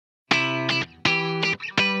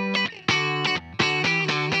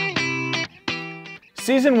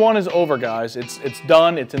Season 1 is over, guys. It's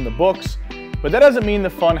done, it's in the books, but that doesn't mean the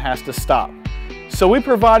fun has to stop. So we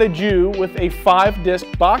provided you with a 5-disc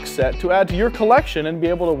box set to add to your collection and be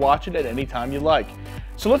able to watch it at any time you like.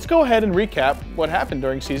 So let's go ahead and recap what happened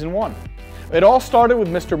during Season 1. It all started with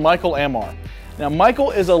Mr. Michael Amar. Now, Michael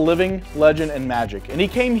is a living legend in Magic, and he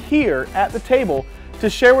came here at the table to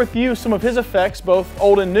share with you some of his effects, both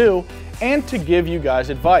old and new, and to give you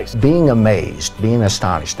guys advice. Being amazed, being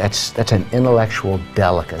astonished, that's an intellectual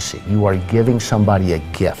delicacy. You are giving somebody a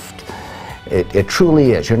gift. It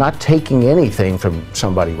truly is. You're not taking anything from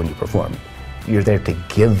somebody when you perform. You're there to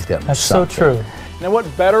give them That's something. so true. Now, what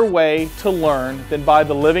better way to learn than by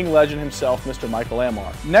the living legend himself, Mr. Michael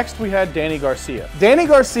Amar? Next, we had Danny Garcia. Danny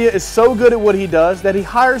Garcia is so good at what he does that he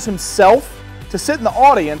hires himself to sit in the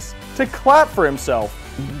audience to clap for himself.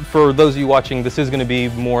 For those of you watching, this is going to be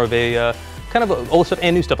more of a kind of old stuff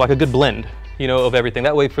and new stuff, like a good blend, you know, of everything.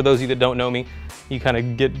 That way, for those of you that don't know me, you kind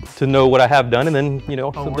of get to know what I have done, and then, you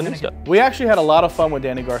know, some of the new stuff. We actually had a lot of fun with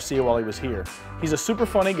Danny Garcia while he was here. He's a super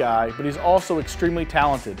funny guy, but he's also extremely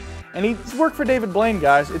talented. And he's worked for David Blaine,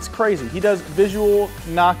 guys. It's crazy. He does visual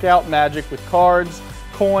knockout magic with cards,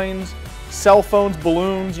 coins, cell phones,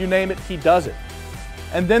 balloons, you name it, he does it.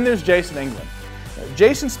 And then there's Jason England.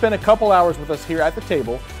 Jason spent a couple hours with us here at the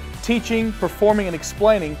table, teaching, performing, and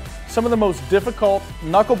explaining some of the most difficult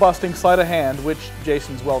knuckle-busting sleight of hand, which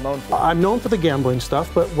Jason's well known for. I'm known for the gambling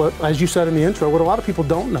stuff, but what, as you said in the intro, what a lot of people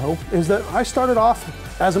don't know is that I started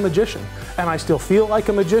off as a magician, and I still feel like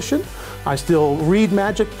a magician. I still read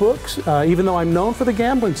magic books. Even though I'm known for the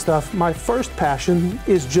gambling stuff, my first passion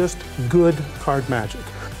is just good card magic.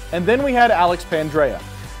 And then we had Alex Pandrea.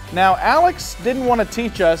 Now, Alex didn't want to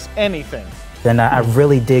teach us anything. Then I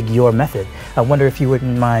really dig your method. I wonder if you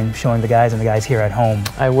wouldn't mind showing the guys and the guys here at home.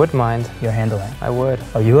 I would mind. Your handling. I would.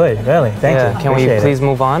 Oh, you would? Really? Thank you. Can we please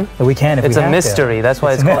move on? We can if we have to. It's a mystery. That's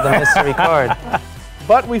why it's called a mystery card.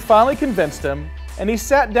 But we finally convinced him, and he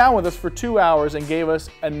sat down with us for 2 hours and gave us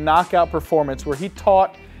a knockout performance where he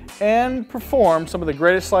taught and performed some of the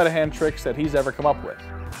greatest sleight of hand tricks that he's ever come up with.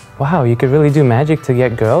 Wow, you could really do magic to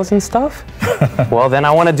get girls and stuff? Well, then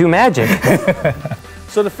I want to do magic.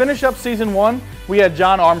 So to finish up Season 1, we had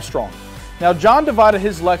John Armstrong. Now, John divided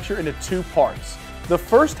his lecture into 2 parts. The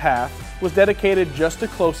first half was dedicated just to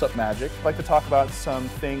close-up magic. I'd like to talk about some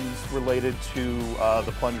things related to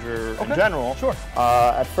the plunger in general. Sure.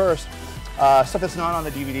 At first, stuff that's not on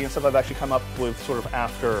the DVD and stuff I've actually come up with sort of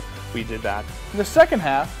after we did that. The second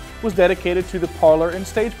half was dedicated to the parlor and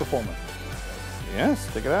stage performance.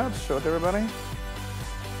 Yes, take it out, show it to everybody.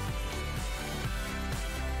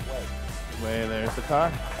 Way there's the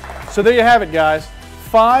card. So there you have it, guys.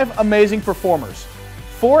 5 amazing performers,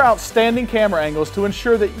 4 outstanding camera angles to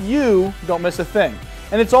ensure that you don't miss a thing.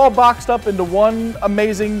 And it's all boxed up into one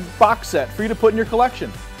amazing box set for you to put in your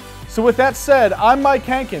collection. So with that said, I'm Mike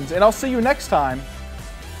Hankins, and I'll see you next time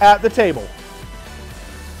at the table.